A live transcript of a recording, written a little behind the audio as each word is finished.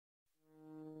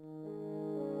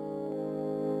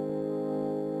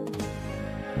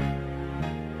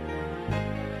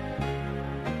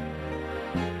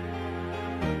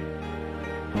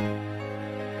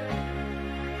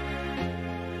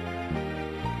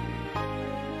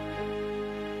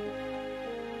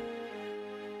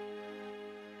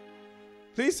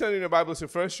Please turn in your Bibles to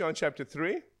 1 John chapter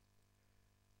 3.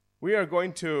 We are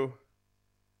going to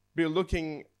be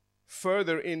looking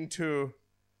further into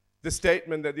the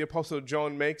statement that the Apostle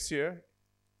John makes here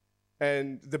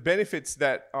and the benefits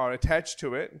that are attached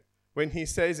to it when he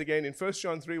says again in 1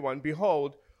 John 3:1,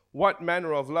 "Behold, what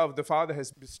manner of love the Father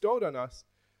has bestowed on us,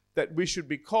 that we should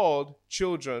be called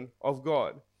children of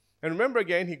God." And remember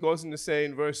again, he goes on to say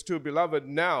in verse 2, "Beloved,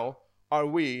 now are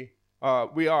we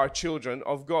are children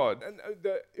of God." And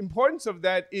the importance of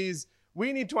that is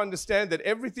we need to understand that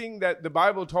everything that the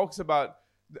Bible talks about,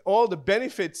 all the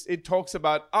benefits it talks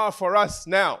about are for us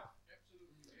now.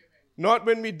 Not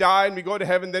when we die and we go to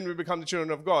heaven, then we become the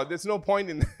children of God. There's no point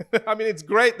in that. I mean, it's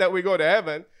great that we go to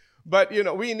heaven, but,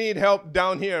 we need help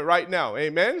down here right now.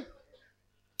 Amen?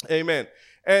 Amen.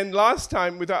 And last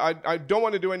time, I don't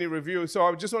want to do any review, so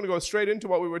I just want to go straight into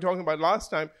what we were talking about last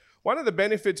time. One of the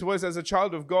benefits was, as a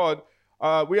child of God,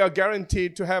 we are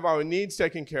guaranteed to have our needs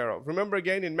taken care of. Remember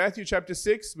again, in Matthew chapter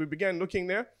 6, we began looking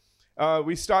there.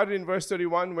 We started in verse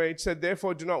 31 where it said,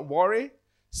 "Therefore do not worry,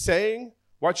 saying,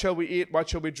 what shall we eat, what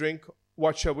shall we drink,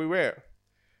 what shall we wear?"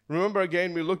 Remember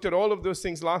again, we looked at all of those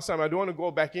things last time. I don't want to go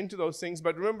back into those things,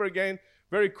 but remember again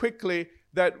very quickly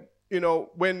that,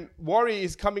 when worry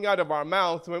is coming out of our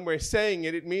mouth, when we're saying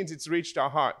it, it means it's reached our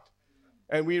heart.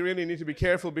 And we really need to be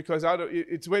careful because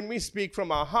it's when we speak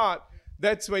from our heart,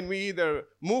 that's when we either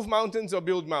move mountains or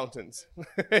build mountains.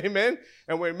 Amen?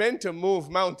 And we're meant to move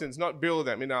mountains, not build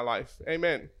them in our life.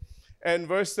 Amen. And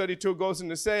verse 32 goes on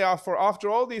to say, "For after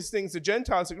all these things the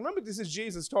Gentiles seek." Remember, this is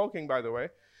Jesus talking, by the way.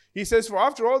 He says, "For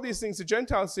after all these things the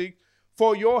Gentiles seek,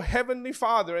 for your heavenly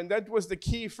Father." And that was the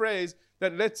key phrase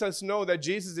that lets us know that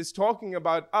Jesus is talking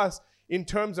about us in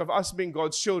terms of us being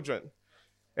God's children.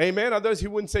 Amen. Otherwise, he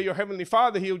wouldn't say your heavenly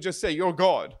Father. He'll just say your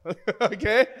God.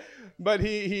 Okay? But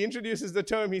he introduces the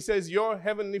term. He says your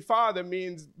heavenly Father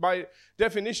means by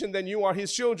definition then you are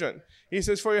his children. He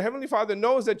says for your heavenly Father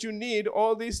knows that you need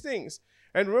all these things.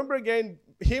 And remember again,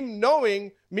 him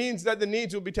knowing means that the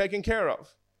needs will be taken care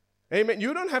of. Amen.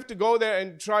 You don't have to go there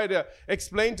and try to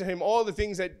explain to him all the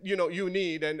things that you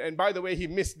need. And by the way, he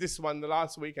missed this one the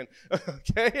last weekend.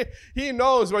 Okay? He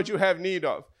knows what you have need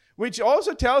of. Which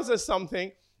also tells us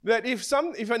something, that if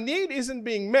a need isn't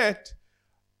being met,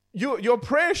 your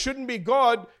prayer shouldn't be,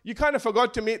 "God, you kind of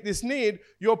forgot to meet this need."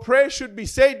 Your prayer should be,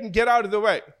 "Satan, get out of the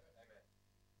way."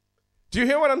 Do you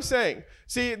hear what I'm saying?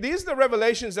 See, these are the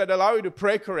revelations that allow you to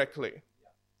pray correctly.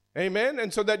 Amen?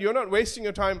 And so that you're not wasting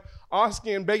your time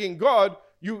asking and begging God.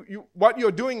 What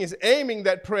you're doing is aiming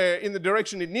that prayer in the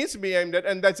direction it needs to be aimed at,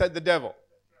 and that's at the devil.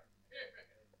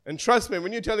 And trust me,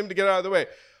 when you tell him to get out of the way,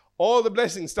 all the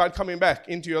blessings start coming back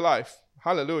into your life.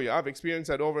 Hallelujah. I've experienced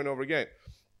that over and over again.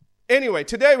 Anyway,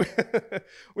 today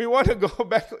we want to go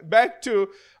back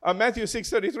to Matthew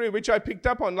 6:33, which I picked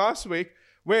up on last week,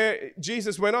 where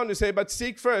Jesus went on to say, "But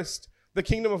seek first the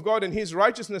kingdom of God and his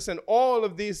righteousness, and all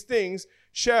of these things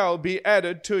shall be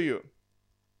added to you."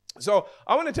 So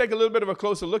I want to take a little bit of a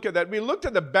closer look at that. We looked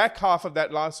at the back half of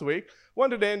that last week.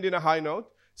 Wanted to end in a high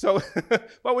note. So,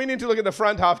 but we need to look at the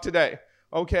front half today.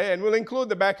 Okay, and we'll include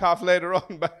the back half later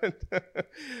on. But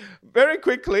very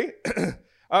quickly,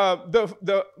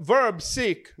 the verb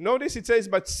seek. Notice it says,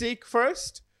 "But seek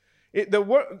first."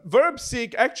 The verb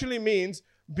seek actually means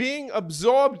being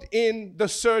absorbed in the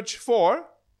search for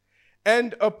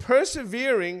and a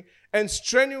persevering and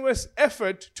strenuous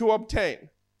effort to obtain.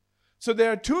 So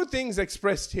there are two things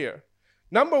expressed here.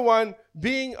 Number one,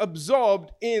 being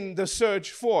absorbed in the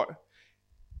search for.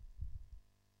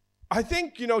 I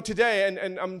think, today,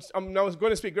 and I'm going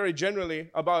to speak very generally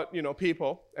about,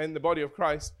 people and the body of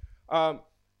Christ.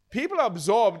 People are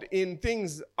absorbed in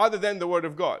things other than the Word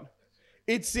of God.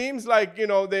 It seems like,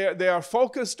 they are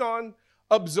focused on,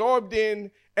 absorbed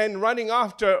in, and running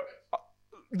after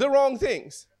the wrong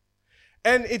things.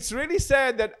 And it's really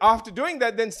sad that after doing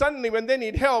that, then suddenly when they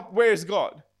need help, where's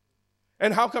God?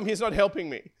 And how come he's not helping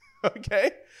me?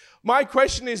 Okay? My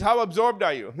question is, how absorbed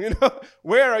are you?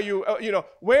 Where are you?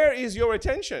 Where is your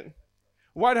attention?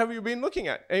 What have you been looking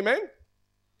at? Amen?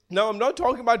 Now, I'm not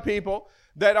talking about people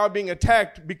that are being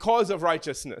attacked because of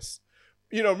righteousness.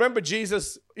 Remember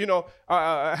Jesus,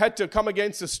 had to come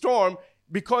against a storm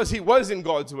because he was in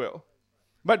God's will.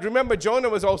 But remember, Jonah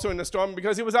was also in a storm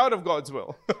because he was out of God's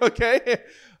will. Okay?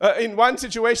 In one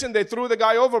situation, they threw the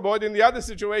guy overboard. In the other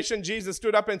situation, Jesus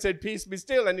stood up and said, "Peace, be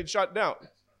still," and it shut down.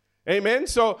 Amen?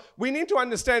 So we need to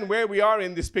understand where we are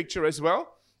in this picture as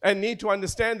well, and need to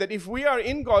understand that if we are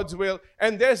in God's will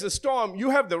and there's a storm,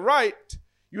 you have the right,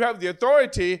 you have the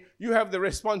authority, you have the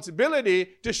responsibility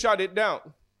to shut it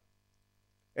down.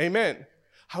 Amen.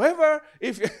 However,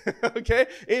 if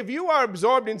you are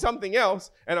absorbed in something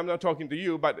else, and I'm not talking to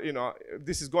you, but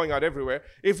this is going out everywhere.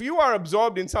 If you are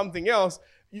absorbed in something else,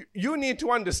 you need to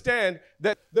understand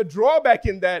that the drawback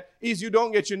in that is you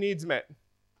don't get your needs met.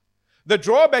 The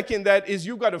drawback in that is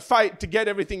you've got to fight to get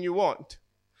everything you want.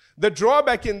 The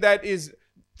drawback in that is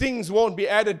things won't be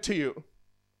added to you.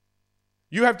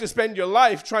 You have to spend your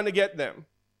life trying to get them.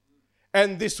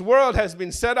 And this world has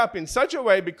been set up in such a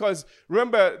way because,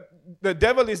 remember, the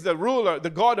devil is the ruler, the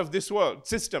god of this world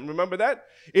system. Remember that?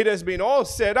 It has been all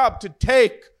set up to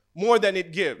take more than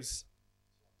it gives.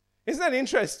 Isn't that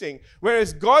interesting?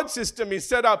 Whereas God's system is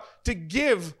set up to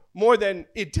give more than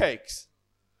it takes.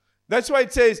 That's why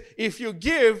it says, if you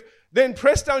give, then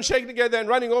pressed down, shaken together, and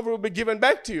running over will be given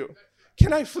back to you.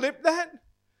 Can I flip that?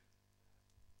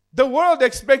 The world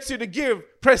expects you to give,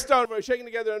 pressed down, shaken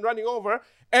together, and running over,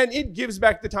 and it gives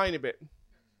back the tiny bit.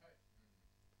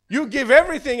 You give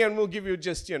everything and we'll give you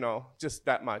just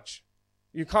that much.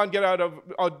 You can't get out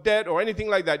of debt or anything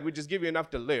like that. We just give you enough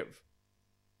to live.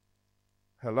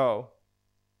 Hello?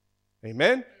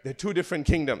 Amen? They're two different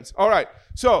kingdoms. All right.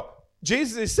 So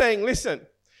Jesus is saying, listen,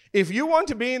 if you want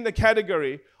to be in the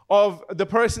category of the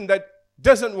person that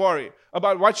doesn't worry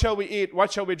about what shall we eat,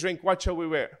 what shall we drink, what shall we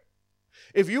wear,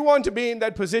 if you want to be in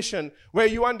that position where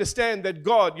you understand that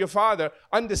God, your Father,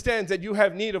 understands that you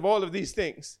have need of all of these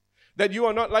things, that you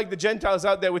are not like the Gentiles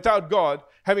out there without God,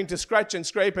 having to scratch and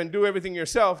scrape and do everything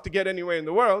yourself to get anywhere in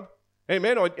the world,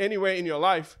 amen, or anywhere in your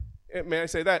life, may I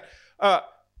say that?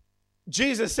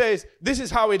 Jesus says, this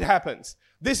is how it happens.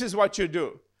 This is what you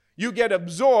do. You get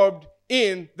absorbed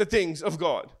in the things of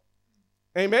God.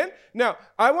 Amen? Now,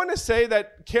 I want to say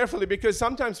that carefully because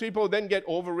sometimes people then get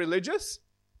over-religious.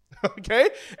 Okay?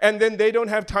 And then they don't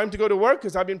have time to go to work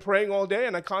because I've been praying all day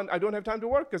and I don't have time to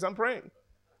work because I'm praying.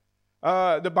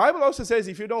 The Bible also says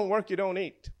if you don't work, you don't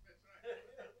eat.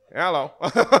 Hello.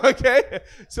 Okay?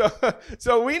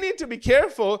 So we need to be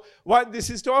careful what this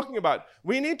is talking about.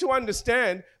 We need to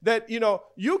understand that,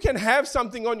 you can have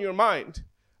something on your mind.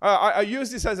 I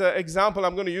use this as an example.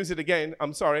 I'm going to use it again.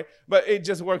 I'm sorry. But it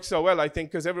just works so well, I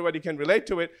think, because everybody can relate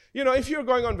to it. If you're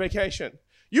going on vacation,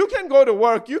 you can go to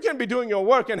work, you can be doing your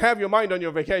work and have your mind on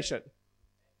your vacation.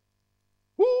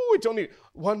 Ooh, it's only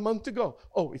 1 month to go.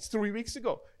 Oh, it's 3 weeks to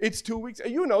go. It's 2 weeks.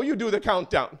 You do the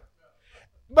countdown.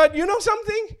 But you know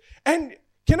something? And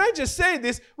can I just say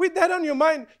this? With that on your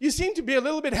mind, you seem to be a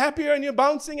little bit happier and you're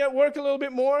bouncing at work a little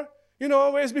bit more.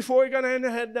 Whereas before you're going to have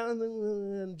your head down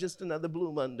and just another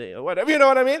blue Monday or whatever, you know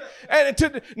what I mean?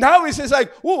 And now it's just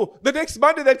like, ooh, the next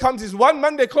Monday that comes is 1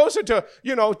 Monday closer to,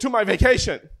 to my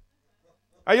vacation.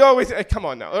 Are you always, come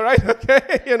on now, all right?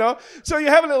 Okay, So you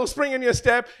have a little spring in your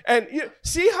step and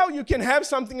see how you can have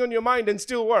something on your mind and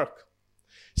still work.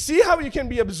 See how you can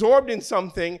be absorbed in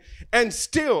something and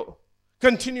still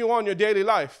continue on your daily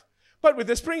life, but with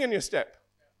a spring in your step.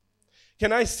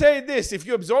 Can I say this? If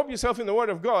you absorb yourself in the Word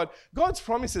of God, God's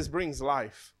promises brings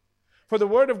life. For the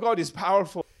Word of God is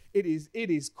powerful. It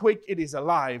is quick. It is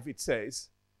alive, it says.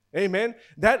 Amen?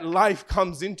 That life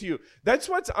comes into you. That's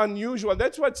what's unusual.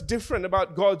 That's what's different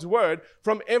about God's Word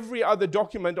from every other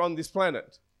document on this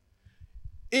planet.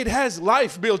 It has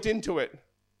life built into it.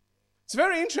 It's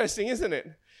very interesting, isn't it?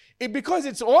 Because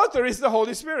its author is the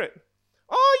Holy Spirit.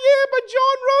 Oh, yeah,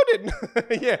 but John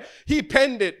wrote it. Yeah, he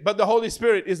penned it, but the Holy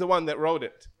Spirit is the one that wrote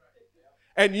it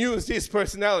and used his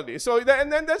personality.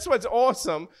 And then that's what's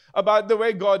awesome about the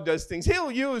way God does things.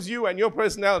 He'll use you and your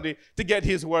personality to get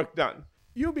his work done.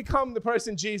 You become the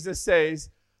person Jesus says,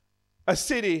 a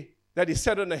city that is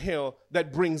set on a hill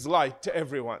that brings light to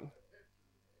everyone.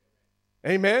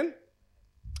 Amen?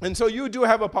 And so you do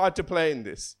have a part to play in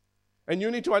this. And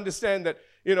you need to understand that,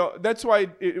 that's why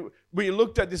we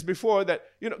looked at this before, that,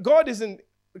 God isn't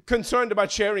concerned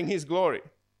about sharing his glory.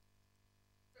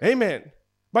 Amen.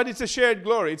 But it's a shared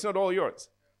glory. It's not all yours.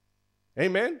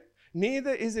 Amen.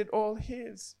 Neither is it all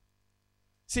his.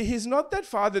 See, he's not that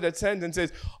father that sends and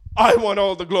says, I want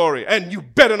all the glory, and you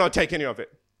better not take any of it.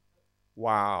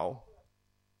 Wow.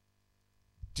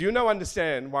 Do you now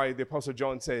understand why the Apostle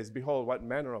John says, behold, what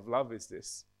manner of love is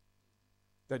this?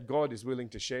 That God is willing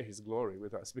to share his glory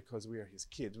with us because we are his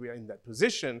kids. We are in that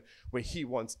position where he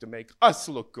wants to make us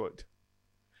look good.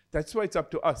 That's why it's up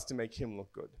to us to make him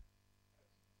look good.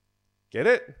 Get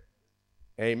it?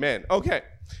 Amen. Okay.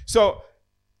 So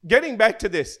getting back to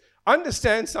this,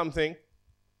 understand something,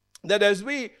 that as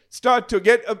we start to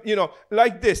get,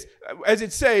 like this, as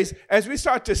it says, as we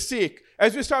start to seek,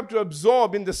 as we start to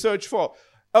absorb in the search for,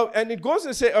 and it goes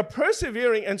to say a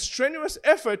persevering and strenuous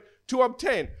effort to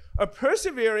obtain. A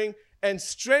persevering and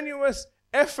strenuous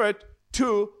effort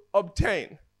to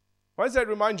obtain. What does that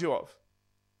remind you of?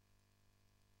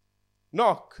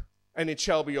 Knock, and it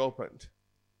shall be opened.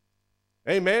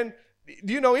 Amen.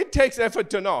 Do you know it takes effort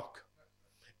to knock?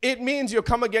 It means you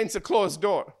come against a closed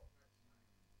door.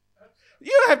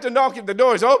 You don't have to knock if the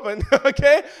door is open,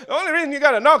 okay? The only reason you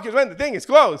got to knock is when the thing is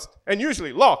closed and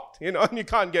usually locked, and you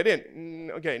can't get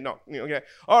in. Okay, knock. Okay,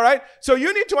 all right? So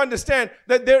you need to understand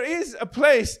that there is a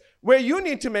place where you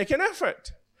need to make an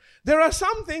effort. There are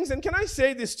some things, and can I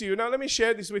say this to you? Now, let me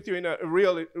share this with you in a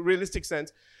realistic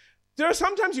sense. There are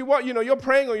sometimes you're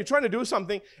praying or you're trying to do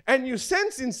something, and you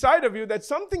sense inside of you that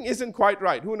something isn't quite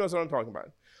right. Who knows what I'm talking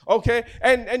about? Okay,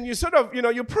 and you sort of,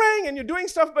 you're praying and you're doing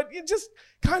stuff, but you're just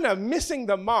kind of missing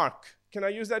the mark. Can I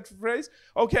use that phrase?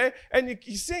 Okay, and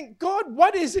you're saying, God,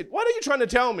 what is it? What are you trying to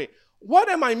tell me? What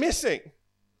am I missing?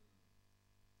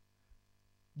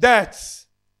 That's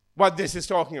what this is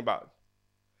talking about.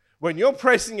 When you're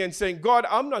pressing and saying, God,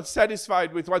 I'm not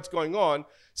satisfied with what's going on.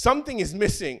 Something is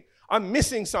missing. I'm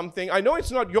missing something. I know it's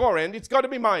not your end. It's got to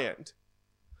be my end.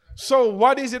 So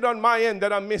what is it on my end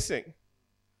that I'm missing?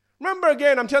 Remember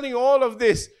again, I'm telling you all of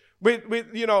this with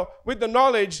the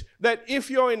knowledge that if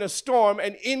you're in a storm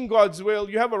and in God's will,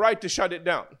 you have a right to shut it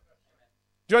down.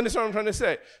 Do you understand what I'm trying to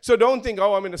say? So don't think,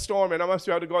 I'm in a storm and I must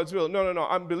be out of God's will. No.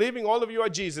 I'm believing all of you are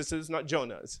Jesus's, not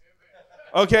Jonah's.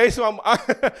 Okay, so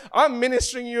I'm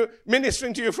ministering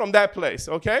to you from that place,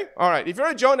 okay? All right, if you're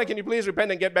a Jonah, can you please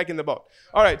repent and get back in the boat?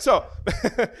 All right, so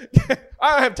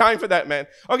I don't have time for that, man.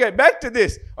 Okay, back to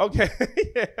this. Okay,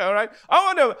 yeah, all right.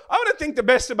 I want to think the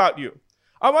best about you.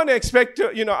 I want to expect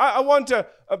to, I want to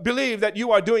believe that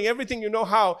you are doing everything you know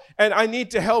how, and I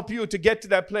need to help you to get to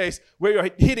that place where you're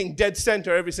hitting dead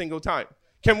center every single time.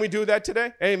 Can we do that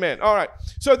today? Amen. All right.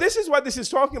 So this is what this is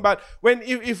talking about. When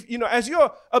if as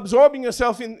you're absorbing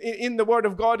yourself in the Word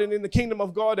of God and in the kingdom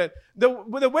of God and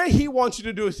the way He wants you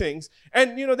to do things,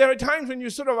 and there are times when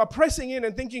you sort of are pressing in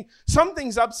and thinking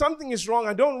something's up, something is wrong,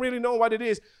 I don't really know what it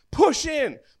is. Push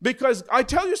in, because I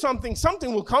tell you something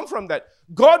will come from that.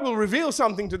 God will reveal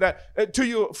something to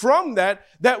you from that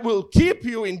will keep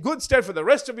you in good stead for the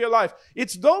rest of your life.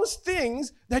 It's those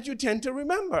things that you tend to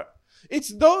remember.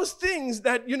 It's those things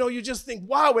that, you just think,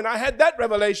 wow, when I had that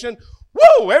revelation,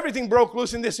 whoa, everything broke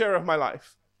loose in this area of my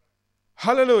life.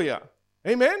 Hallelujah.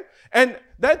 Amen? And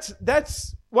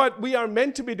that's what we are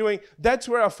meant to be doing. That's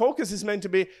where our focus is meant to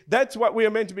be. That's what we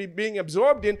are meant to be being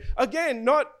absorbed in. Again,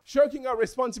 not shirking our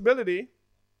responsibility.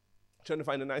 I'm trying to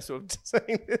find a nice way of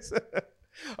saying this.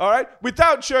 All right?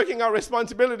 Without shirking our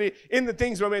responsibility in the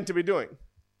things we're meant to be doing.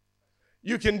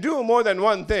 You can do more than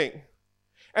one thing.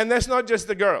 And that's not just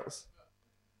the girls.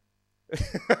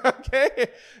 Okay?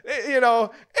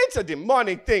 It's a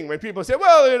demonic thing when people say,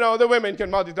 well, the women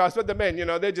can multitask, but the men,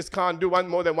 they just can't do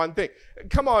more than one thing.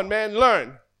 Come on, man,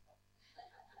 learn.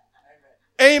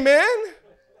 Amen?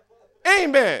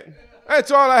 Amen.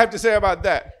 That's all I have to say about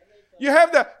that. You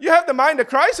have the mind of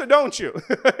Christ, or don't you?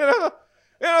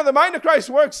 The mind of Christ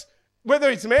works, whether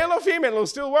it's male or female, it'll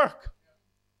still work.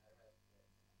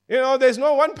 There's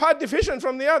no one part deficient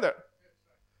from the other.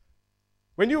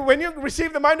 When you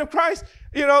receive the mind of Christ,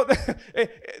 the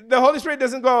Holy Spirit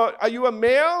doesn't go, are you a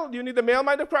male? Do you need the male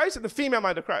mind of Christ or the female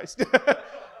mind of Christ?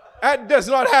 That does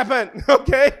not happen,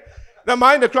 okay? The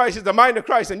mind of Christ is the mind of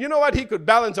Christ. And you know what? He could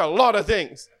balance a lot of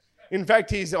things. In fact,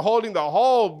 He's holding the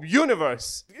whole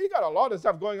universe. He got a lot of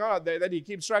stuff going on out there that He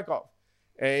keeps track of.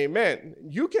 Amen.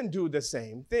 You can do the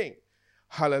same thing.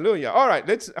 Hallelujah. All right,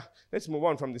 let's move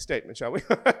on from this statement, shall we?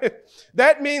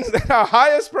 That means that our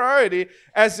highest priority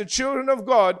as the children of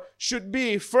God should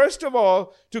be, first of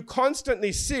all, to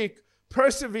constantly seek,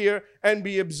 persevere, and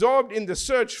be absorbed in the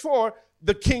search for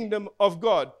the kingdom of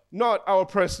God, not our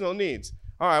personal needs.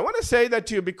 All right, I want to say that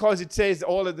to you because it says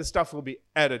all of the stuff will be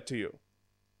added to you.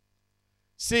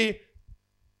 See,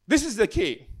 this is the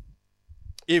key.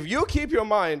 If you keep your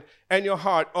mind and your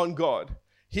heart on God,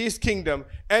 His kingdom,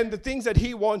 and the things that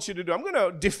He wants you to do. I'm going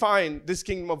to define this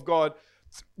kingdom of God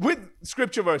with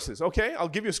scripture verses, okay? I'll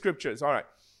give you scriptures, all right,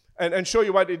 and show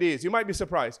you what it is. You might be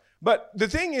surprised. But the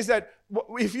thing is that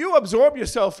if you absorb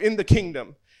yourself in the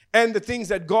kingdom and the things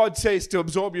that God says to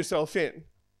absorb yourself in,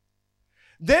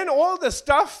 then all the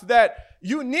stuff that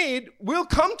you need will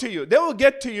come to you. They will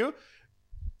get to you.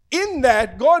 In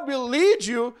that, God will lead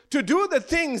you to do the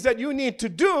things that you need to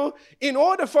do in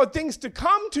order for things to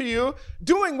come to you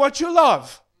doing what you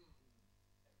love.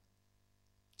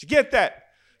 Did you get that?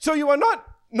 So you are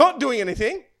not doing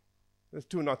anything. There's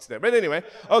two knots there. But anyway,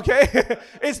 okay.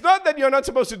 It's not that you're not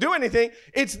supposed to do anything.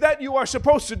 It's that you are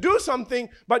supposed to do something,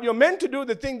 but you're meant to do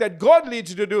the thing that God leads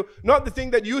you to do, not the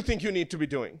thing that you think you need to be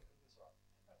doing.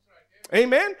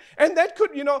 Amen? And that could,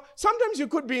 sometimes you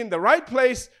could be in the right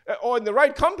place or in the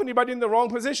right company, but in the wrong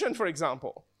position, for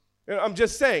example. I'm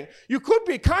just saying. You could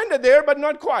be kind of there, but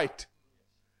not quite.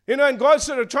 And God's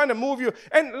sort of trying to move you.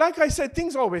 And like I said,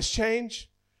 things always change.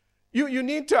 You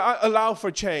need to allow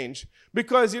for change.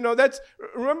 Because,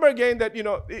 remember again that,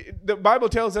 the Bible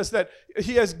tells us that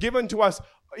He has given to us,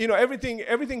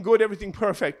 everything good, everything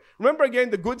perfect. Remember again,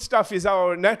 the good stuff is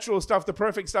our natural stuff. The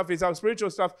perfect stuff is our spiritual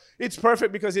stuff. It's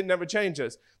perfect because it never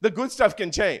changes. The good stuff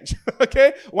can change,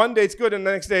 okay? One day it's good and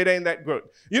the next day it ain't that good.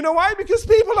 You know why? Because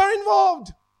people are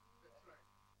involved.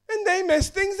 And they mess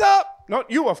things up. Not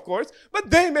you, of course, but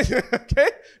they mess, okay?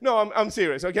 No, I'm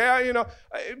serious, okay?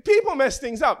 People mess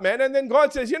things up, man. And then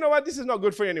God says, you know what? This is not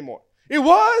good for you anymore. It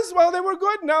was while they were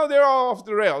good. Now they're all off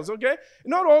the rails, okay?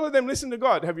 Not all of them listen to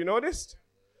God. Have you noticed?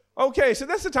 Okay, so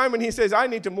that's the time when He says, I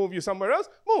need to move you somewhere else.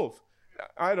 Move.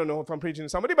 I don't know if I'm preaching to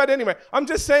somebody, but anyway, I'm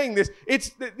just saying this.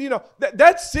 It's,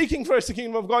 that's seeking first the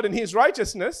kingdom of God and His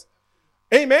righteousness.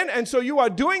 Amen? And so you are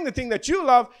doing the thing that you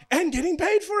love and getting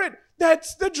paid for it.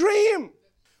 That's the dream.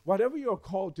 Whatever you're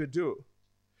called to do,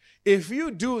 if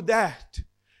you do that,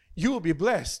 you will be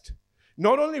blessed.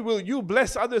 Not only will you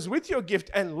bless others with your gift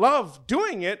and love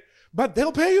doing it, but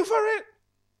they'll pay you for it.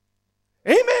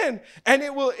 Amen. And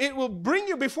it will bring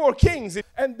you before kings.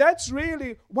 And that's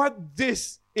really what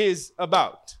this is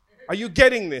about. Are you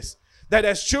getting this? That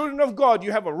as children of God,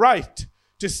 you have a right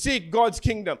to seek God's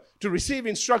kingdom, to receive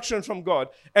instruction from God,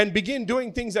 and begin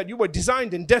doing things that you were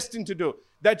designed and destined to do,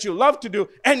 that you love to do,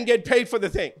 and get paid for the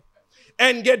thing.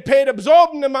 And get paid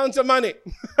absorbent amounts of money,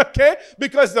 okay?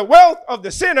 Because the wealth of the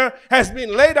sinner has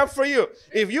been laid up for you.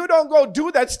 If you don't go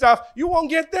do that stuff, you won't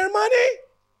get their money.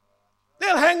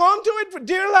 They'll hang on to it for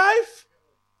dear life.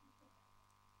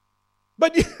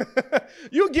 But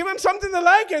you give them something they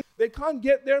like, and they can't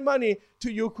get their money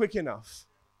to you quick enough.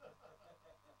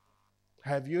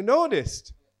 Have you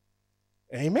noticed?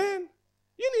 Amen.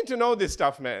 You need to know this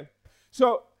stuff, man.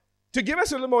 So, to give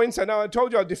us a little more insight, now I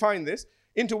told you I'll define this,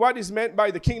 into what is meant by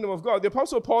the kingdom of God. The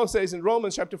Apostle Paul says in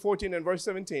Romans chapter 14 and verse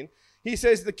 17, he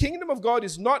says, the kingdom of God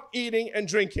is not eating and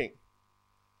drinking.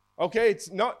 Okay, it's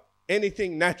not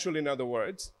anything natural, in other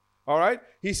words. All right?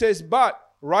 He says, but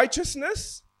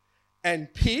righteousness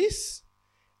and peace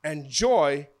and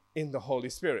joy in the Holy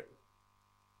Spirit.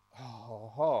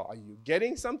 Oh, are you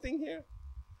getting something here?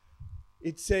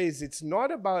 It says it's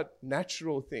not about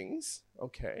natural things,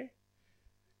 okay?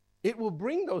 It will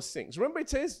bring those things. Remember it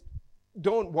says,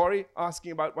 don't worry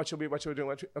asking about what you'll be, what you're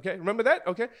doing, okay? Remember that?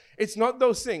 Okay? It's not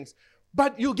those things.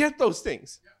 But you'll get those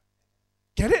things.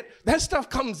 Get it? That stuff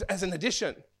comes as an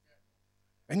addition.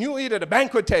 And you'll eat at a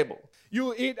banquet table.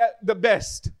 You'll eat at the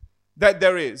best that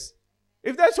there is.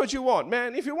 If that's what you want,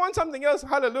 man. If you want something else,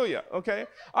 hallelujah, okay?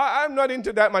 I'm not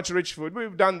into that much rich food.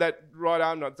 We've done that, Rod.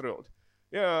 I'm not thrilled.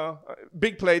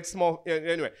 Big plate, small,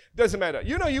 anyway, doesn't matter.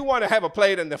 You want to have a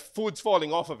plate and the food's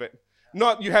falling off of it.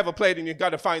 Not you have a plate and you got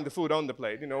to find the food on the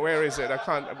plate. Where is it? I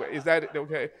can't, is that,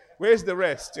 okay? Where's the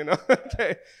rest,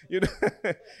 okay?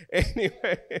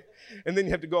 Anyway, and then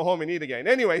you have to go home and eat again.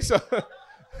 Anyway, so,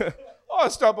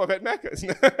 stop off at Macca's.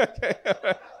 Okay.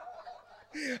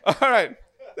 All right,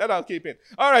 that I'll keep in.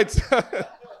 All right, so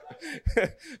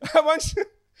I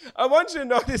want you to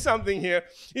notice something here.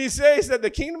 He says that the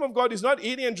kingdom of God is not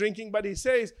eating and drinking, but he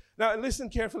says, now listen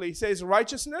carefully, he says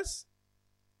righteousness,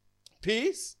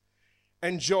 peace,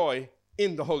 and joy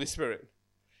in the Holy Spirit.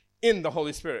 In the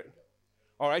Holy Spirit.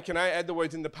 All right, can I add the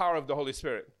words in the power of the Holy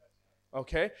Spirit?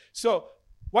 Okay, so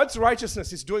what's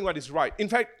righteousness? Is doing what is right. In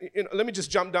fact, let me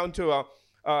just jump down to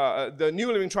the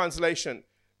New Living Translation.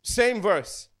 Same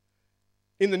verse.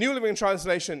 In the New Living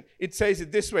Translation, it says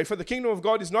it this way: for the kingdom of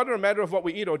God is not a matter of what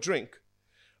we eat or drink,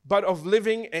 but of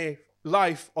living a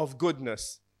life of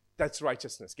goodness. That's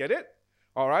righteousness. Get it?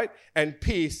 All right? And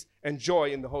peace and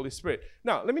joy in the Holy Spirit.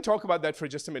 Now, let me talk about that for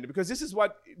just a minute, because this is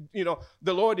what,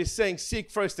 the Lord is saying, seek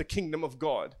first the kingdom of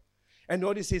God. And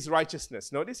notice his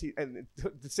righteousness. Notice, and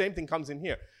the same thing comes in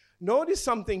here. Notice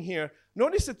something here.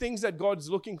 Notice the things that God's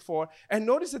looking for, and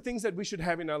notice the things that we should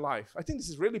have in our life. I think this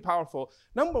is really powerful.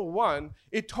 Number one,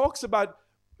 it talks about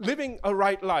living a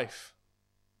right life.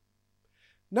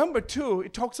 Number two,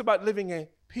 it talks about living a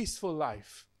peaceful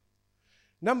life.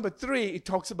 Number three, it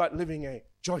talks about living a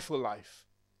joyful life.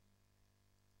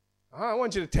 I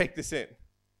want you to take this in.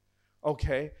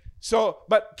 Okay? So,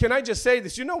 but can I just say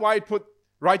this? You know why it put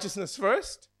righteousness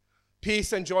first?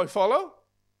 Peace and joy follow?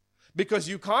 Because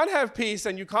you can't have peace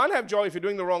and you can't have joy if you're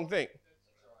doing the wrong thing.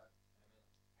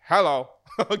 Hello.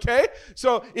 Okay?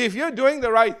 So, if you're doing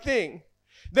the right thing,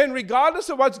 then regardless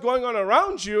of what's going on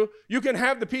around you, you can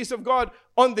have the peace of God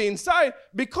on the inside,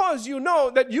 because you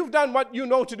know that you've done what you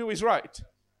know to do is right.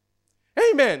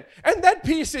 Amen. And that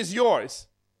peace is yours.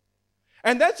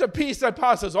 And that's a peace that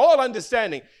passes all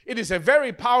understanding. It is a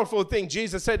very powerful thing.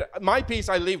 Jesus said, my peace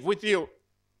I leave with you.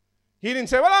 He didn't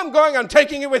say, well, I'm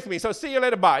taking it with me, so see you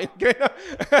later, bye. Okay?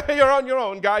 You're on your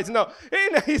own, guys. No.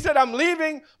 He said, I'm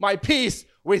leaving my peace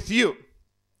with you.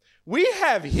 We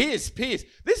have his peace.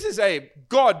 This is a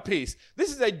God peace.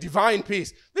 This is a divine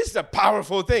peace. This is a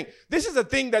powerful thing. This is a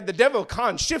thing that the devil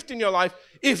can't shift in your life.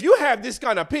 If you have this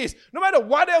kind of peace, no matter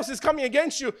what else is coming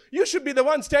against you, you should be the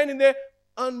one standing there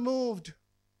unmoved.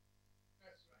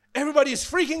 Everybody is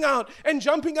freaking out and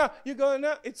jumping out. You're going,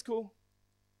 no, it's cool.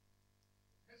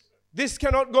 This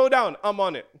cannot go down. I'm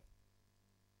on it.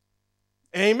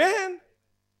 Amen.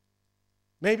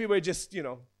 Maybe we're just,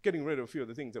 getting rid of a few of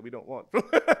the things that we don't want.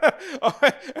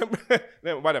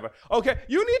 Whatever. Okay,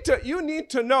 you need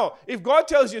to know. If God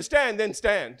tells you stand, then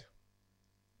stand.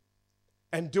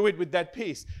 And do it with that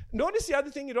peace. Notice the other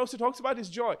thing it also talks about is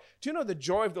joy. Do you know the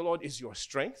joy of the Lord is your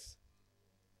strength?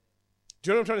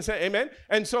 Do you know what I'm trying to say? Amen?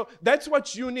 And so that's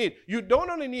what you need. You don't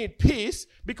only need peace,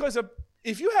 because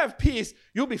if you have peace,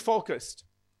 you'll be focused.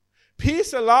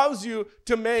 Peace allows you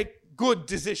to make good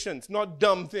decisions, not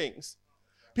dumb things.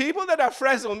 People that are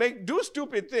frazzled do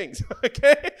stupid things,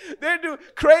 okay? They do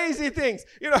crazy things.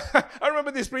 I remember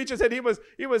this preacher said he was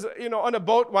on a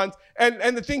boat once,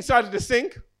 and the thing started to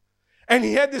sink, and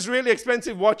he had this really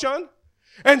expensive watch on.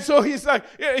 And so he said,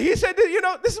 this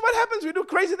is what happens. We do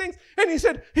crazy things. And he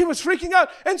said he was freaking out.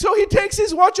 And so he takes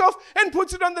his watch off and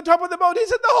puts it on the top of the boat. He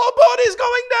said, the whole boat is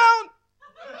going down.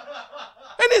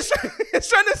 And he's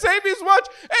trying to save his watch.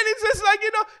 And it's just like,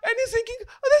 and he's thinking,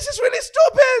 this is really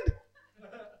stupid.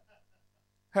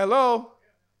 Hello?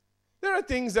 There are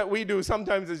things that we do.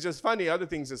 Sometimes it's just funny. Other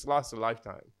things just last a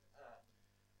lifetime.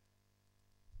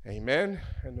 Amen?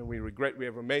 And then we regret we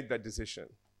ever made that decision.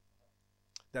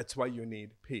 That's why you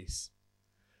need peace.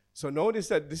 So notice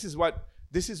that this is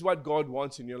what God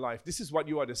wants in your life. This is what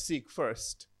you are to seek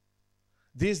first.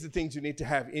 These are the things you need to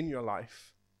have in your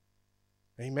life.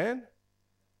 Amen?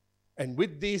 And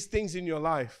with these things in your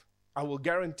life, I will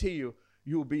guarantee you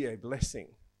will be a blessing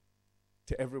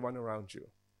to everyone around you.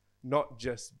 Not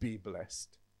just be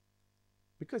blessed.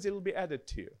 Because it will be added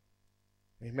to you.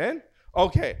 Amen?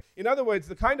 Okay. In other words,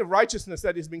 the kind of righteousness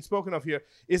that is being spoken of here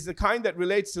is the kind that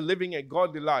relates to living a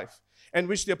godly life, and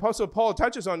which the Apostle Paul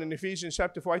touches on in Ephesians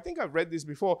chapter 4. I think I've read this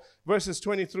before, verses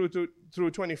 20 through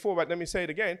 24, but let me say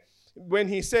it again. When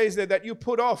he says that you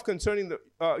put off concerning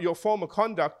your former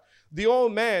conduct, the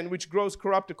old man which grows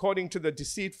corrupt according to the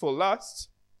deceitful lusts.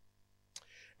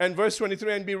 And verse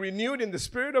 23, and be renewed in the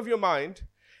spirit of your mind,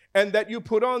 and that you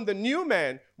put on the new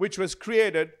man, which was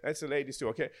created, that's the ladies too,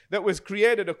 okay, that was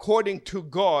created according to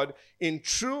God in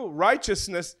true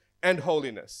righteousness and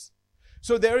holiness.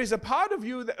 So there is a part of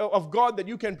you, of God, that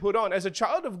you can put on. As a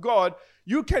child of God,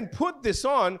 you can put this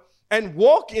on and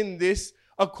walk in this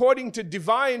according to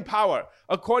divine power,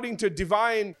 according to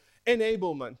divine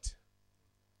enablement.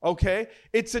 Okay?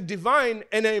 It's a divine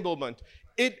enablement.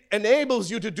 It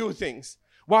enables you to do things.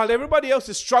 While everybody else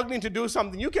is struggling to do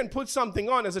something, you can put something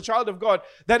on as a child of God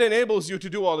that enables you to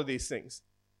do all of these things.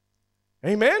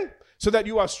 Amen? So that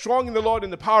you are strong in the Lord in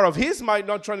the power of his might,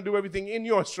 not trying to do everything in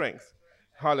your strength.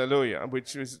 Hallelujah.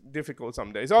 Which is difficult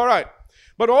some days. All right.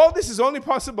 But all this is only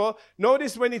possible,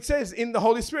 notice when it says in the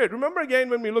Holy Spirit. Remember again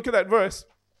when we look at that verse,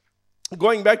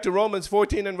 going back to Romans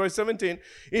 14 and verse 17,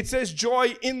 it says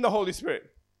joy in the Holy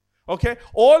Spirit. Okay?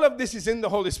 All of this is in the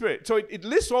Holy Spirit. So it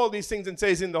lists all these things and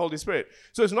says in the Holy Spirit.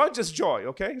 So it's not just joy,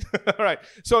 okay? All right.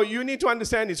 So you need to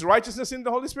understand it's righteousness in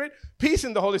the Holy Spirit, peace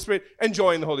in the Holy Spirit, and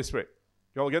joy in the Holy Spirit.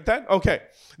 You all get that? Okay.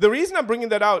 The reason I'm bringing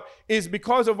that out is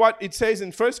because of what it says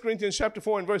in 1 Corinthians chapter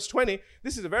 4 and verse 20.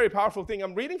 This is a very powerful thing.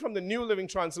 I'm reading from the New Living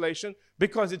Translation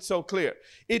because it's so clear.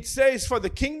 It says, for the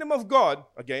kingdom of God,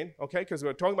 again, okay, because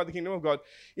we're talking about the kingdom of God,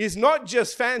 is not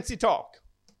just fancy talk.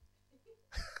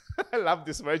 I love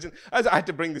this version. I had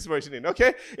to bring this version in,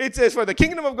 okay? It says, for the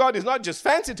kingdom of God is not just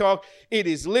fancy talk, it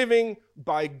is living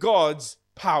by God's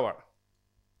power.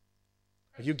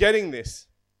 Are you getting this?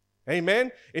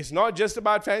 Amen? It's not just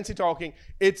about fancy talking.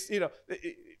 It's,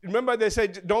 remember they say,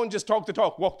 don't just talk the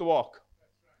talk, walk the walk.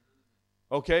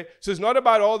 Okay? So it's not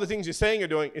about all the things you're saying you're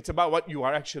doing. It's about what you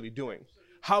are actually doing.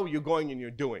 How you're going and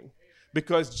you're doing.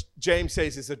 Because James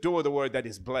says it's the doer of the word that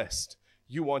is blessed.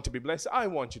 You want to be blessed. I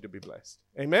want you to be blessed.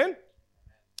 Amen?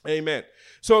 Amen.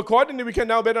 So accordingly, we can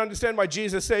now better understand why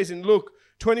Jesus says in Luke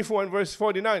 24 and verse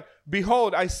 49,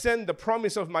 behold, I send the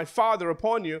promise of my Father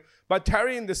upon you, but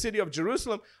tarry in the city of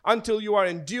Jerusalem until you are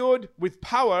endued with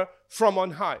power from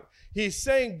on high. He's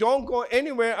saying don't go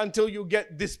anywhere until you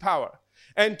get this power.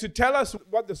 And to tell us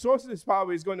what the source of this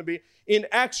power is going to be, in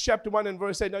Acts chapter 1 and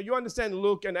verse 8. Now you understand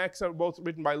Luke and Acts are both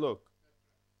written by Luke.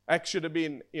 Acts should have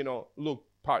been, Luke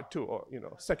part 2 or,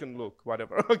 second Luke,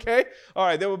 whatever. Okay? All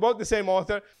right, they were both the same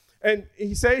author. And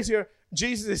he says here,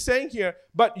 Jesus is saying here,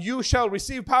 but you shall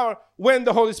receive power when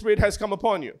the Holy Spirit has come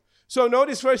upon you. So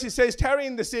notice first he says, tarry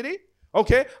in the city,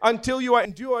 okay, until you are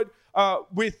endured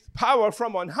with power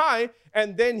from on high.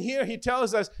 And then here he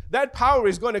tells us that power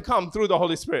is going to come through the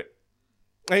Holy Spirit.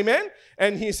 Amen?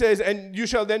 And he says, and you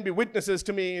shall then be witnesses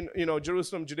to me in,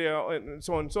 Jerusalem, Judea, and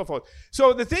so on and so forth.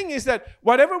 So the thing is that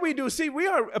whatever we do, see, we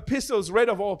are epistles read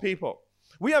of all people.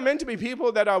 We are meant to be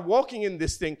people that are walking in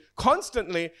this thing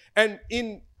constantly, and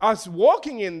in us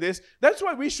walking in this, that's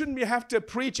why we shouldn't have to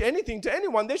preach anything to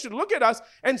anyone. They should look at us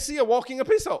and see a walking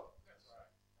epistle.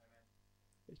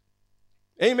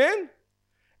 Amen?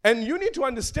 And you need to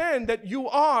understand that you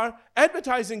are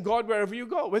advertising God wherever you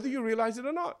go, whether you realize it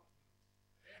or not.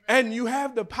 And you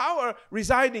have the power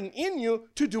residing in you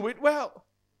to do it well.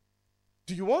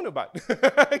 Do you want to, but?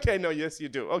 Okay, no, yes, you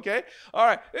do. Okay? All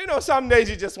right. Some days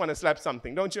you just want to slap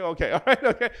something, don't you? Okay, all right,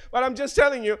 okay. But I'm just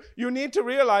telling you, you need to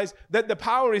realize that the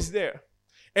power is there.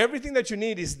 Everything that you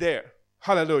need is there.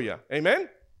 Hallelujah. Amen?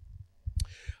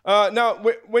 Now,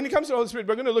 when it comes to the Holy Spirit,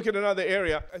 we're going to look at another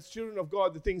area. As children of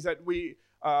God, the things that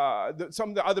some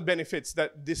of the other benefits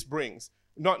that this brings.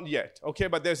 Not yet, okay?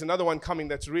 But there's another one coming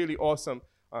that's really awesome.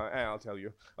 I'll tell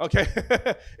you. Okay?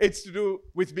 It's to do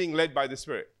with being led by the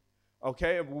Spirit.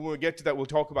 Okay, when we get to that, we'll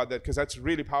talk about that because that's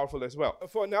really powerful as well.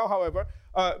 For now, however,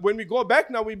 when we go back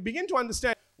now, we begin to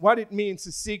understand what it means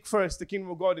to seek first the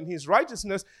kingdom of God and his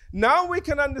righteousness. Now we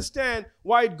can understand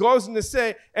why it goes on to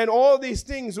say, and all these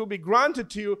things will be granted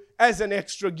to you as an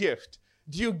extra gift.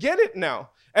 Do you get it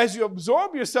now? As you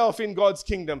absorb yourself in God's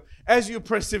kingdom, as you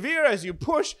persevere, as you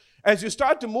push, as you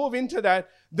start to move into that,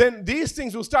 then these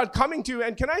things will start coming to you.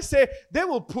 And can I say, they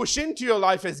will push into your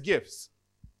life as gifts.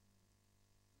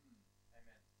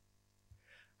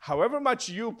 However much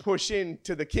you push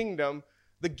into the kingdom,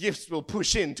 the gifts will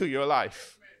push into your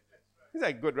life. Isn't that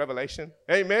a good revelation?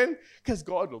 Amen? Because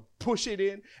God will push it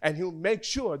in and he'll make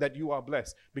sure that you are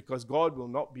blessed because God will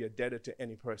not be a debtor to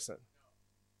any person.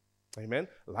 Amen?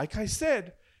 Like I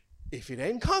said, if it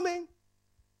ain't coming,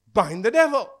 bind the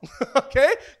devil.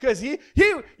 Okay? Because he,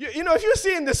 if you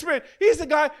see in the Spirit, he's the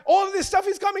guy, all of this stuff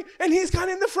is coming, and he's kind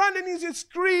of in the front, and he's just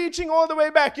screeching all the way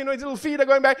back. His little feet are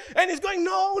going back, and he's going,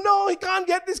 no, he can't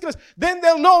get this, because then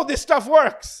they'll know this stuff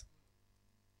works.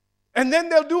 And then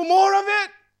they'll do more of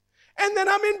it, and then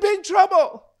I'm in big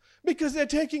trouble, because they're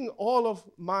taking all of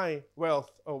my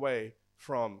wealth away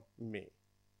from me.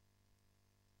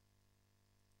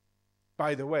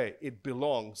 By the way, it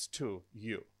belongs to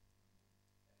you.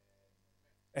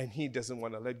 And he doesn't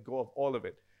want to let go of all of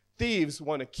it. Thieves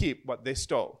want to keep what they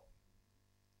stole.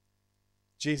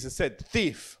 Jesus said, the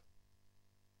thief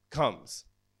comes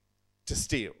to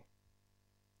steal,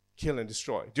 kill, and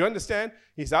destroy. Do you understand?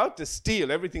 He's out to steal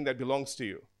everything that belongs to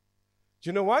you. Do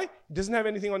you know why? He doesn't have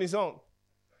anything on his own.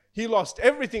 He lost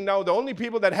everything. Now the only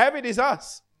people that have it is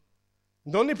us.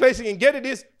 The only place he can get it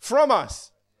is from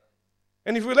us.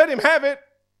 And if we let him have it,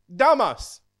 damn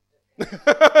us.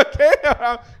 Okay?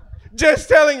 Just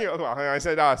telling you. Well, I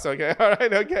said us, okay? All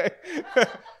right, okay.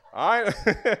 All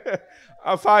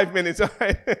right. 5 minutes, all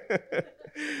right.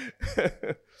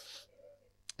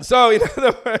 So, in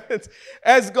other words,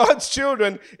 as God's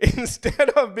children, instead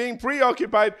of being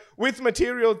preoccupied with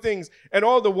material things and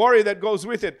all the worry that goes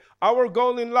with it, our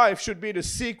goal in life should be to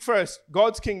seek first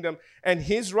God's kingdom and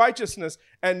his righteousness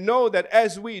and know that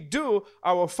as we do,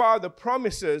 our Father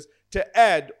promises to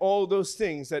add all those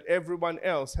things that everyone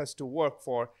else has to work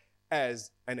for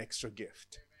as an extra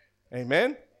gift.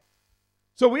 Amen?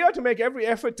 So we are to make every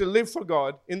effort to live for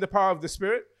God in the power of the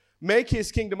Spirit, make his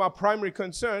kingdom our primary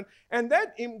concern, and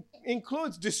that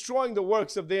includes destroying the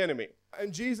works of the enemy.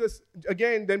 And Jesus,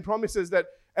 again, then promises that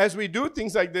as we do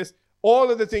things like this,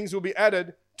 all of the things will be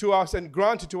added to us and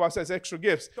granted to us as extra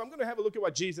gifts. So I'm going to have a look at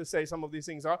what Jesus says some of these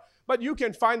things are, but you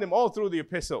can find them all through the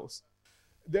epistles.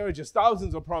 There are just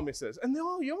thousands of promises, and they're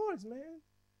all yours, man.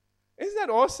 Isn't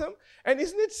that awesome? And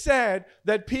isn't it sad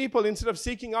that people, instead of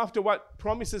seeking after what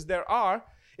promises there are,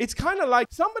 it's kind of like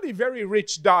somebody very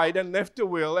rich died and left a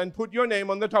will and put your name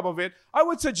on the top of it. I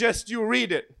would suggest you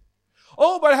read it.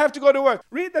 Oh, but I have to go to work.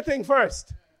 Read the thing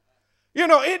first. You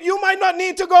might not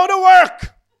need to go to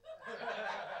work.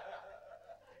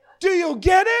 Do you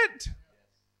get it?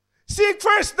 Seek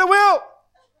first the will.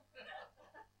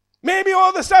 Maybe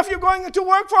all the stuff you're going to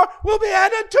work for will be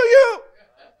added to you.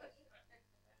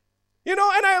 And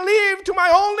I leave to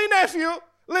my only nephew,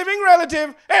 living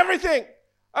relative, everything.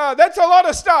 That's a lot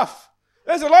of stuff.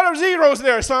 There's a lot of zeros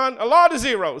there, son. A lot of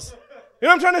zeros. You know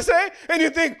what I'm trying to say? And you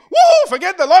think, woo,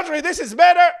 forget the lottery. This is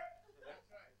better.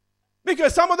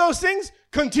 Because some of those things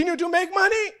continue to make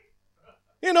money.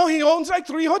 You know, he owns like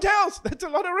 3 hotels. That's a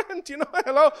lot of rent, you know.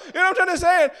 Hello? You know what I'm trying to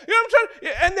say? You know what I'm trying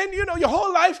to, and then, you know, your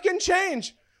whole life can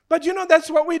change. But, you know, that's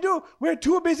what we do. We're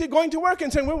too busy going to work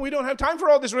and saying, well, we don't have time for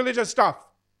all this religious stuff.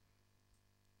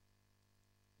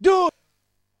 Dude,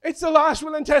 it's the last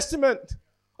will and testament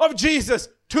of Jesus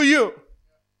to you.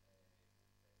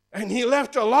 And he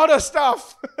left a lot of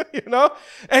stuff, you know.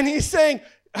 And he's saying,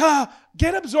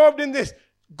 get absorbed in this.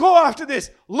 Go after this.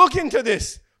 Look into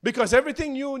this. Because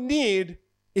everything you need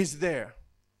is there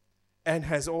and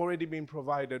has already been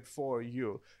provided for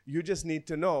you. You just need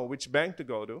to know which bank to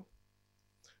go to,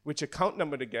 which account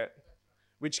number to get,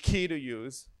 which key to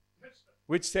use,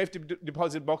 which safety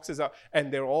deposit boxes are,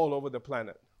 and they're all over the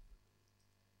planet.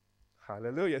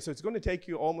 Hallelujah. So it's going to take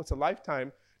you almost a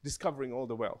lifetime discovering all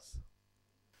the wealth.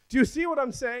 Do you see what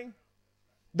I'm saying?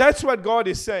 That's what God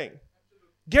is saying.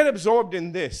 Get absorbed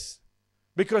in this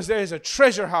because there is a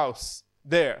treasure house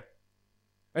there.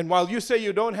 And while you say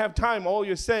you don't have time, all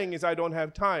you're saying is I don't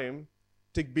have time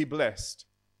to be blessed.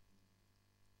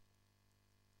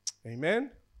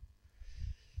 Amen?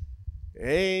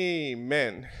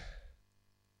 Amen.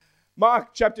 Mark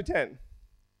chapter 10.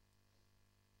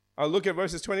 I'll look at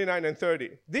verses 29 and 30.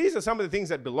 These are some of the things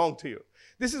that belong to you.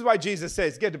 This is why Jesus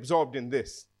says, get absorbed in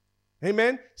this.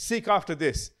 Amen? Seek after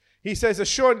this. He says,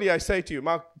 assuredly I say to you,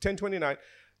 Mark 10:29,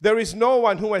 there is no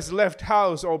one who has left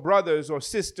house or brothers or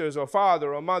sisters or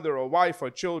father or mother or wife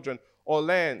or children or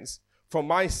lands for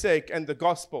my sake and the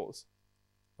gospel's.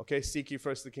 Okay, seek ye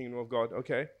first the kingdom of God.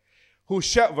 Okay.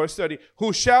 Verse 30,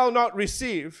 who shall not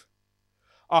receive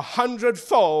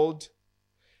 100-fold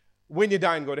when you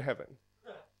die and go to heaven.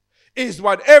 Is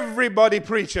what everybody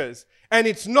preaches. And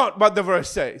it's not what the verse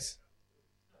says.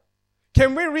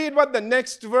 Can we read what the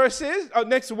next verse is?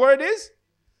 Next word is?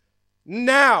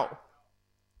 Now.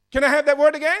 Can I have that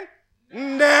word again?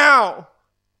 Now.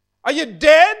 Are you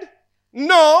dead?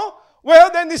 No.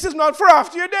 Well, then this is not for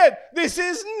after you're dead. This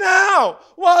is now,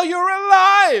 while you're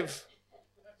alive.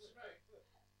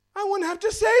 I wouldn't have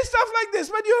to say stuff like this,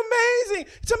 but you're amazing.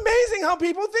 It's amazing how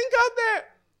people think out there.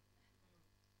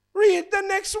 Read the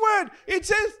next word. It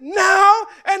says now,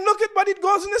 and look at what it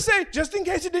goes on to say, just in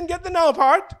case you didn't get the now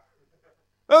part.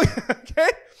 Okay?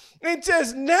 It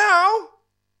says now.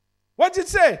 What's it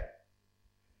say?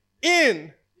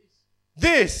 In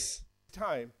this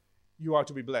time, you are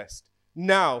to be blessed.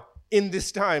 Now, in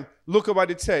this time, look at what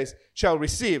it says, shall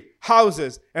receive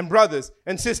houses and brothers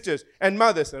and sisters and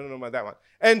mothers, I don't know about that one,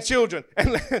 and children,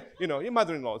 and, you know, your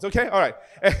mother-in-laws, okay? All right.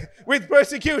 With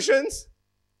persecutions,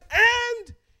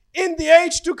 and in the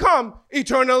age to come,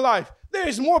 eternal life. There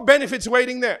is more benefits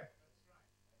waiting there.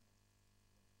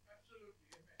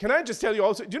 Can I just tell you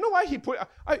also, do you know why he put,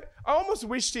 I almost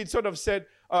wished he'd sort of said,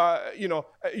 you know,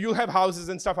 you'll have houses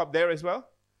and stuff up there as well.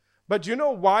 But do you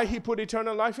know why he put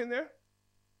eternal life in there?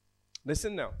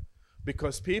 Listen now.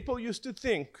 Because people used to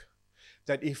think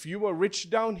that if you were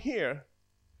rich down here,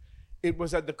 it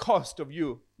was at the cost of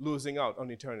you losing out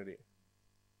on eternity.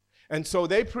 And so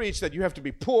they preach that you have to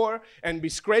be poor and be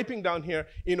scraping down here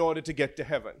in order to get to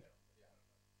heaven.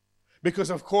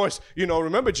 Because, of course, you know,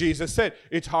 remember Jesus said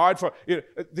it's hard for, you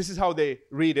know, this is how they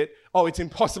read it. Oh, it's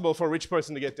impossible for a rich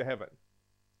person to get to heaven.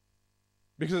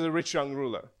 Because of the rich young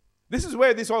ruler. This is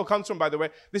where this all comes from, by the way.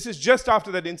 This is just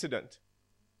after that incident.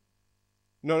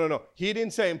 No. He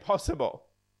didn't say impossible.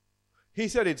 He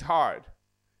said it's hard.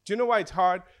 Do you know why it's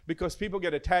hard? Because people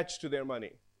get attached to their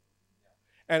money.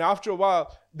 And after a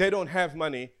while, they don't have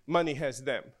money. Money has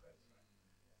them.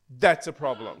 That's a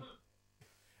problem.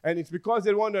 And it's because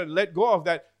they want to let go of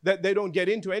that, that they don't get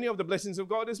into any of the blessings of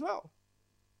God as well.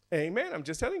 Amen. I'm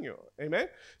just telling you. Amen.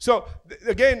 So,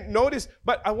 again, notice,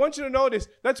 but I want you to notice,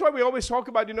 that's why we always talk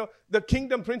about, you know, the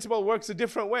kingdom principle works a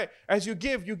different way. As you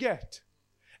give, you get.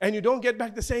 And you don't get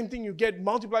back the same thing, you get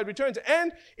multiplied returns.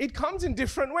 And it comes in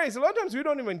different ways. A lot of times we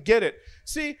don't even get it.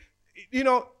 See, you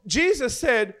know, Jesus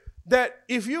said that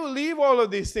if you leave all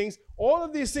of these things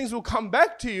will come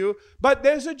back to you, but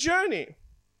there's a journey.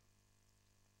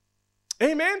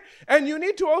 Amen? And you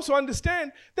need to also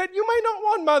understand that you might not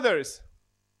want mothers.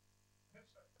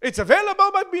 It's available,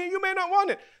 but you may not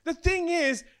want it. The thing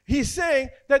is, he's saying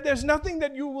that there's nothing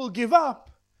that you will give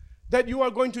up that you are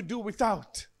going to do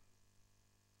without.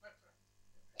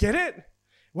 Get it?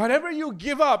 Whatever you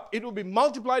give up, it will be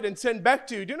multiplied and sent back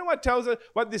to you. Do you know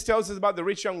what this tells us about the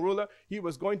rich young ruler? He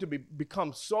was going to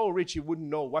become so rich he wouldn't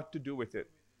know what to do with it.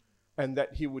 And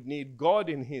that he would need God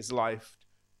in his life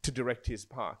to direct his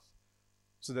path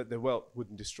so that the wealth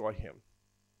wouldn't destroy him.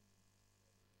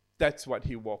 That's what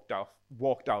he walked out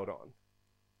on.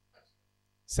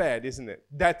 Sad, isn't it?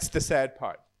 That's the sad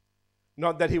part.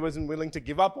 Not that he wasn't willing to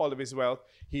give up all of his wealth.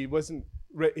 He wasn't,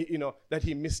 that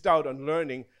he missed out on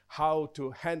learning how to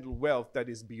handle wealth that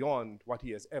is beyond what he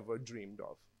has ever dreamed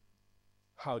of.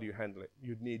 How do you handle it?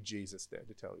 You'd need Jesus there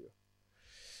to tell you.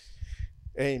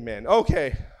 Amen.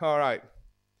 Okay, all right.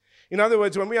 In other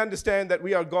words, when we understand that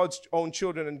we are God's own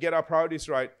children and get our priorities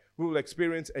right, we will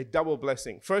experience a double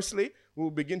blessing. Firstly, we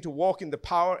will begin to walk in the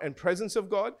power and presence of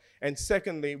God. And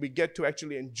secondly, we get to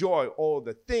actually enjoy all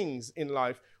the things in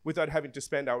life without having to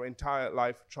spend our entire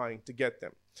life trying to get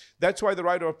them. That's why the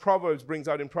writer of Proverbs brings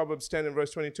out in Proverbs 10 and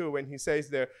verse 22 when he says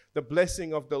there, the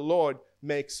blessing of the Lord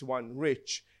makes one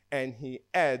rich, and he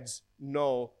adds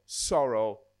no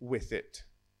sorrow with it.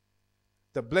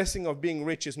 The blessing of being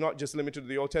rich is not just limited to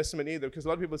the Old Testament either, because a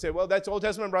lot of people say, well, that's Old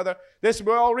Testament, brother.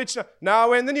 We're all rich now. Now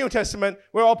we're in the New Testament,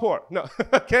 we're all poor. No,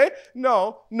 okay?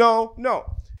 No.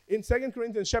 In 2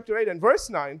 Corinthians chapter 8 and verse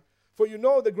 9, for you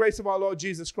know the grace of our Lord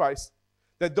Jesus Christ,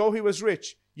 that though he was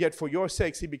rich, yet for your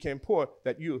sakes he became poor,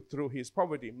 that you through his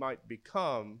poverty might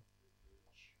become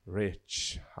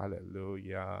rich.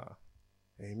 Hallelujah.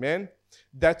 Amen.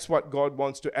 That's what God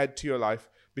wants to add to your life,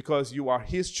 because you are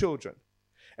his children.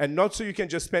 And not so you can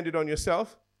just spend it on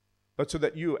yourself, but so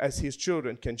that you, as his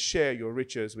children, can share your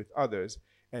riches with others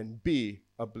and be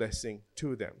a blessing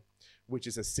to them, which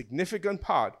is a significant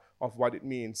part of what it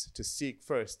means to seek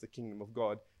first the kingdom of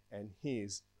God and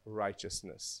his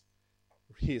righteousness,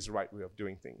 his right way of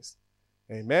doing things.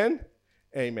 Amen?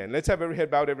 Amen. Let's have every head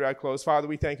bowed, every eye closed. Father,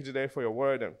 we thank you today for your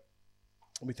word, and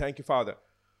we thank you, Father,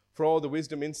 for all the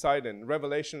wisdom, insight, and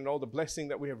revelation and all the blessing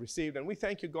that we have received. And we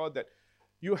thank you, God, that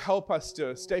you help us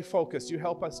to stay focused. You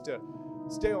help us to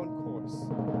stay on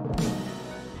course.